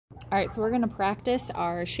All right, so we're gonna practice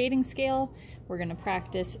our shading scale. We're gonna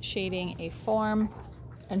practice shading a form.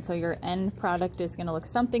 And so your end product is gonna look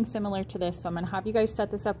something similar to this. So I'm gonna have you guys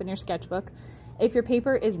set this up in your sketchbook. If your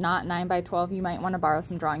paper is not 9 by 12, you might wanna borrow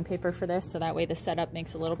some drawing paper for this, so that way the setup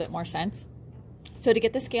makes a little bit more sense. So to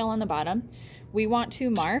get the scale on the bottom, we want to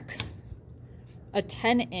mark a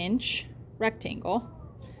 10-inch rectangle.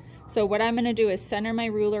 So what I'm gonna do is center my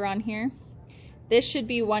ruler on here. This should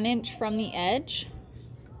be 1 inch from the edge.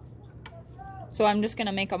 So I'm just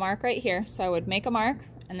gonna make a mark right here. So I would make a mark,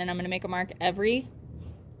 and then I'm gonna make a mark every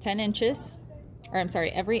 10 inches, or I'm sorry,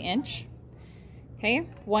 every inch. Okay,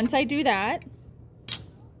 once I do that,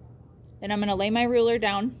 then I'm gonna lay my ruler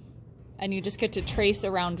down, and you just get to trace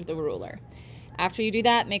around the ruler. After you do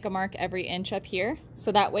that, make a mark every inch up here.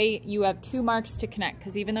 So that way you have 2 marks to connect,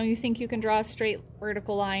 because even though you think you can draw a straight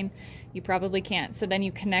vertical line, you probably can't. So then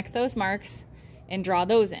you connect those marks and draw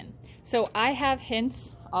those in. So I have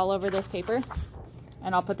hints all over this paper,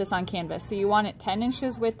 and I'll put this on canvas. So you want it 10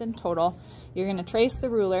 inches width in total. You're gonna trace the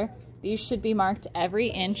ruler. These should be marked every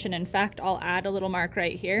inch, and in fact, I'll add a little mark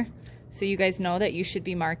right here so you guys know that you should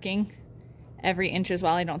be marking every inch as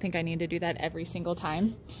well. I don't think I need to do that every single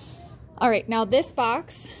time. All right, now this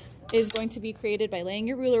box is going to be created by laying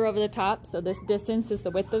your ruler over the top. So this distance is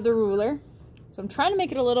the width of the ruler. So I'm trying to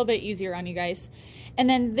make it a little bit easier on you guys. And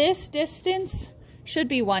then this distance should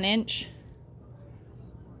be 1 inch.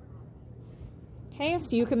 Okay,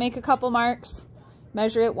 so you can make a couple marks,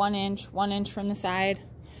 measure it 1 inch from the side.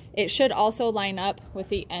 It should also line up with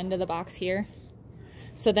the end of the box here.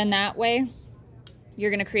 So then that way,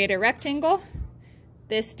 you're gonna create a rectangle.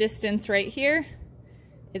 This distance right here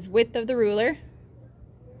is width of the ruler.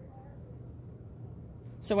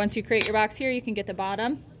 So once you create your box here, you can get the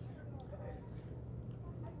bottom.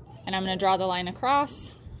 And I'm gonna draw the line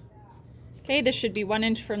across. Okay, this should be 1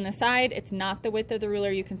 inch from the side. It's not the width of the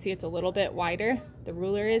ruler. You can see it's a little bit wider, the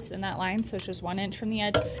ruler is, than that line, so it's just 1 inch from the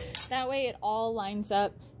edge. That way it all lines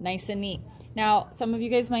up nice and neat. Now, some of you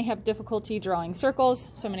guys might have difficulty drawing circles,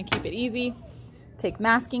 so I'm gonna keep it easy. Take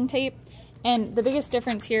masking tape, and the biggest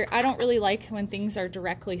difference here, I don't really like when things are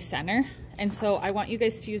directly center, and so I want you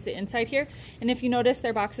guys to use the inside here. And if you notice,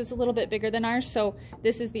 their box is a little bit bigger than ours, so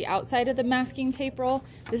this is the outside of the masking tape roll.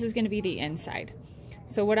 This is gonna be the inside.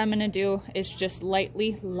 So what I'm gonna do is just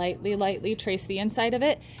lightly trace the inside of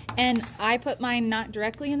it. And I put mine not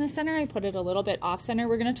directly in the center, I put it a little bit off center.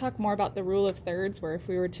 We're gonna talk more about the rule of thirds, where if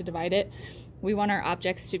we were to divide it, we want our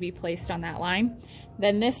objects to be placed on that line.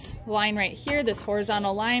 Then this line right here, this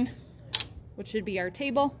horizontal line, which should be our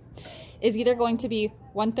table, is either going to be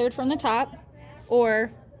 1/3 from the top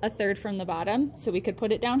or 1/3 from the bottom. So we could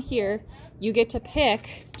put it down here. You get to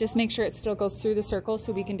pick, just make sure it still goes through the circle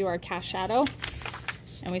so we can do our cast shadow.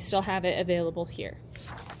 And we still have it available here.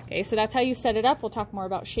 Okay, so that's how you set it up. We'll talk more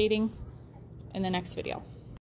about shading in the next video.